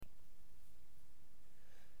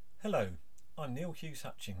Hello, I'm Neil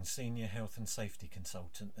Hughes-Hutchings, Senior Health and Safety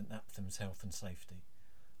Consultant at Napthens Health Safety.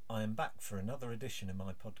 I am back for another edition of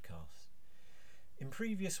my podcast. In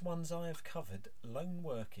previous ones I have covered lone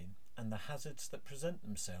working and the hazards that present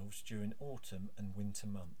themselves during autumn and winter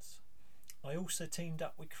months. I also teamed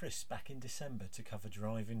up with Chris back in December to cover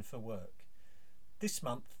driving for work. This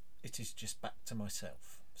month it is just back to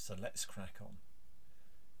myself, so let's crack on.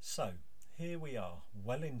 So, here we are,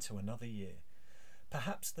 well into another year.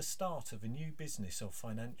 Perhaps the start of a new business or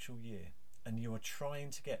financial year, and you are trying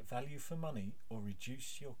to get value for money or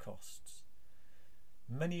reduce your costs.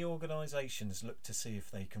 Many organisations look to see if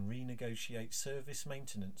they can renegotiate service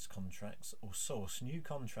maintenance contracts or source new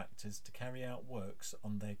contractors to carry out works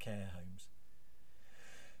on their care homes.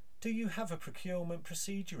 Do you have a procurement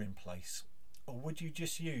procedure in place, or would you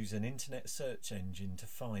just use an internet search engine to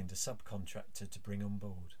find a subcontractor to bring on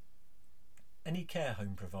board? Any care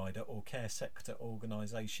home provider or care sector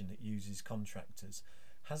organisation that uses contractors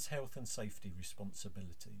has health and safety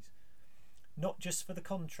responsibilities, not just for the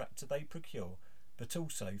contractor they procure, but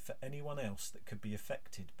also for anyone else that could be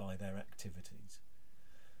affected by their activities.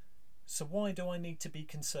 So why do I need to be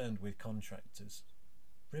concerned with contractors?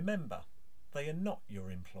 Remember, they are not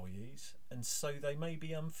your employees, and so they may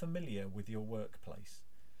be unfamiliar with your workplace.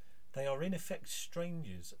 They are in effect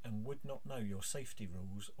strangers and would not know your safety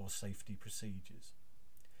rules or safety procedures.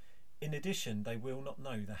 In addition, they will not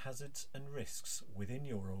know the hazards and risks within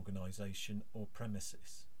your organisation or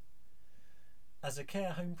premises. As a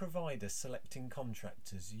care home provider selecting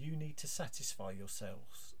contractors, you need to satisfy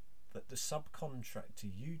yourselves that the subcontractor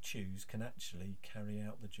you choose can actually carry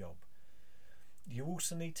out the job. You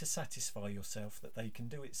also need to satisfy yourself that they can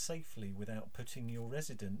do it safely without putting your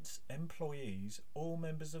residents, employees, or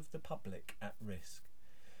members of the public at risk.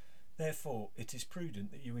 Therefore, it is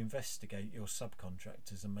prudent that you investigate your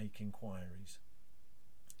subcontractors and make inquiries.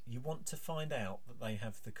 You want to find out that they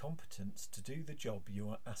have the competence to do the job you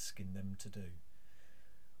are asking them to do.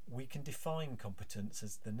 We can define competence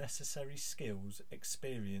as the necessary skills,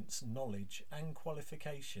 experience, knowledge, and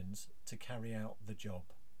qualifications to carry out the job.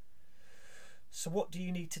 So what do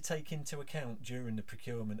you need to take into account during the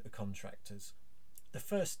procurement of contractors? The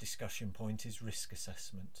first discussion point is risk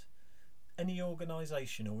assessment. Any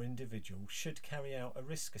organisation or individual should carry out a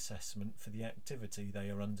risk assessment for the activity they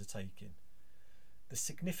are undertaking. The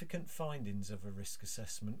significant findings of a risk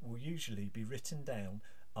assessment will usually be written down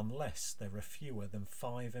unless there are fewer than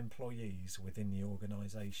 5 employees within the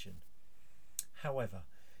organisation. However,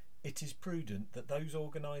 it is prudent that those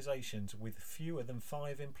organisations with fewer than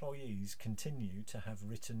 5 employees continue to have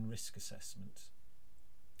written risk assessments.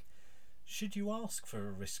 Should you ask for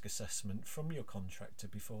a risk assessment from your contractor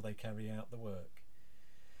before they carry out the work?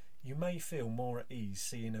 You may feel more at ease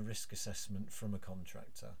seeing a risk assessment from a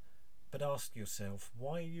contractor, but ask yourself,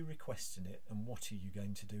 why are you requesting it and what are you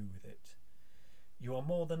going to do with it? You are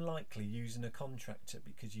more than likely using a contractor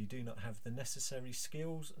because you do not have the necessary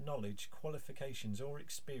skills, knowledge, qualifications or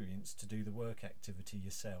experience to do the work activity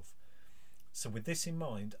yourself. So with this in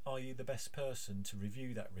mind, are you the best person to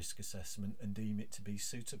review that risk assessment and deem it to be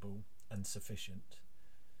suitable and sufficient?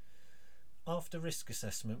 After risk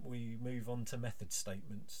assessment, we move on to method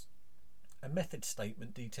statements. A method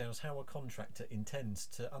statement details how a contractor intends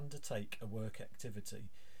to undertake a work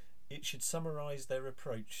activity. It should summarise their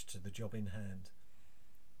approach to the job in hand.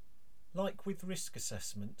 Like with risk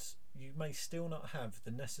assessments, you may still not have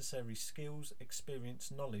the necessary skills,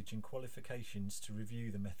 experience, knowledge and qualifications to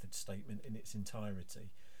review the method statement in its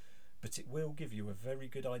entirety, but it will give you a very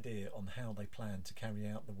good idea on how they plan to carry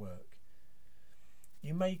out the work.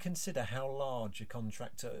 You may consider how large a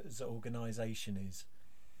contractor's organisation is.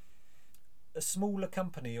 A smaller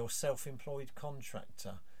company or self-employed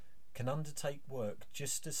contractor can undertake work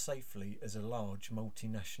just as safely as a large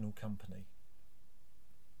multinational company.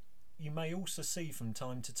 You may also see from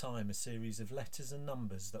time to time a series of letters and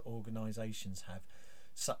numbers that organisations have,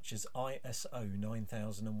 such as ISO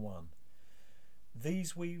 9001.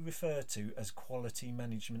 These we refer to as quality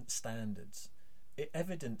management standards. It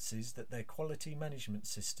evidences that their quality management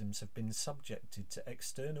systems have been subjected to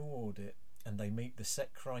external audit and they meet the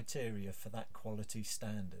set criteria for that quality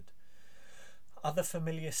standard. Other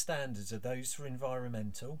familiar standards are those for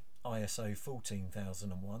environmental, ISO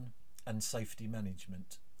 14001, and safety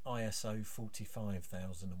management, ISO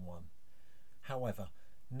 45001. However,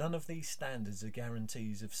 none of these standards are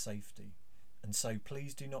guarantees of safety, and so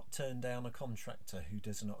please do not turn down a contractor who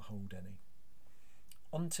does not hold any.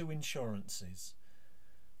 On to insurances.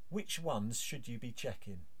 Which ones should you be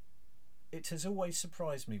checking? It has always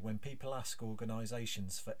surprised me when people ask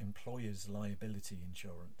organisations for employers' liability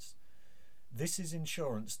insurance. This is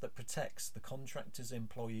insurance that protects the contractor's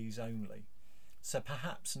employees only, so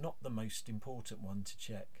perhaps not the most important one to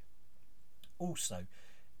check. Also,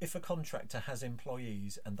 if a contractor has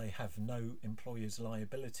employees and they have no employer's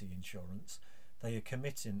liability insurance, they are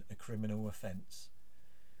committing a criminal offence.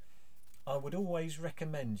 I would always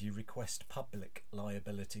recommend you request public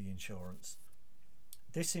liability insurance.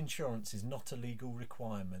 This insurance is not a legal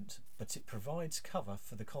requirement, but it provides cover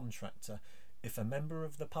for the contractor if a member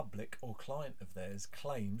of the public or client of theirs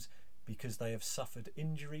claims because they have suffered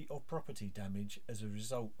injury or property damage as a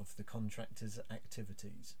result of the contractor's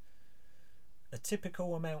activities. A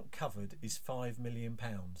typical amount covered is £5 million,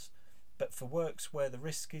 but for works where the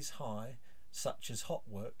risk is high, such as hot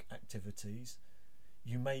work activities,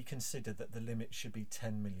 you may consider that the limit should be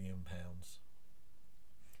 £10 million.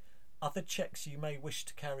 Other checks you may wish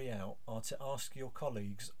to carry out are to ask your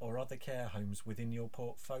colleagues or other care homes within your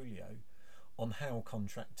portfolio on how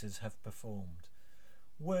contractors have performed.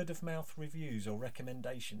 Word of mouth reviews or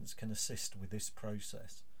recommendations can assist with this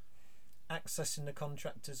process. Accessing the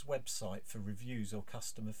contractor's website for reviews or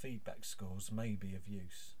customer feedback scores may be of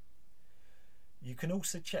use. You can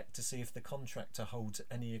also check to see if the contractor holds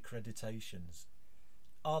any accreditations.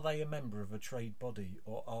 Are they a member of a trade body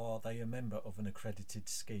or are they a member of an accredited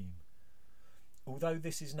scheme? Although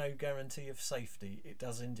this is no guarantee of safety, it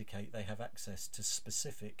does indicate they have access to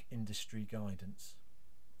specific industry guidance.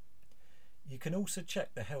 You can also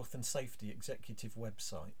check the Health and Safety Executive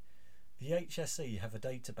website. The HSE have a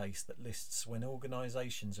database that lists when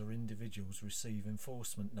organisations or individuals receive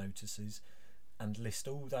enforcement notices and list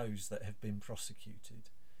all those that have been prosecuted.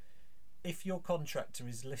 If your contractor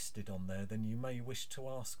is listed on there, then you may wish to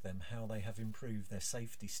ask them how they have improved their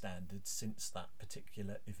safety standards since that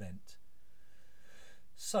particular event.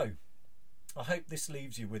 So, I hope this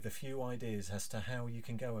leaves you with a few ideas as to how you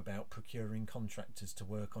can go about procuring contractors to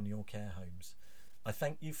work on your care homes. I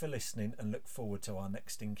thank you for listening and look forward to our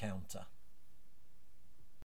next encounter.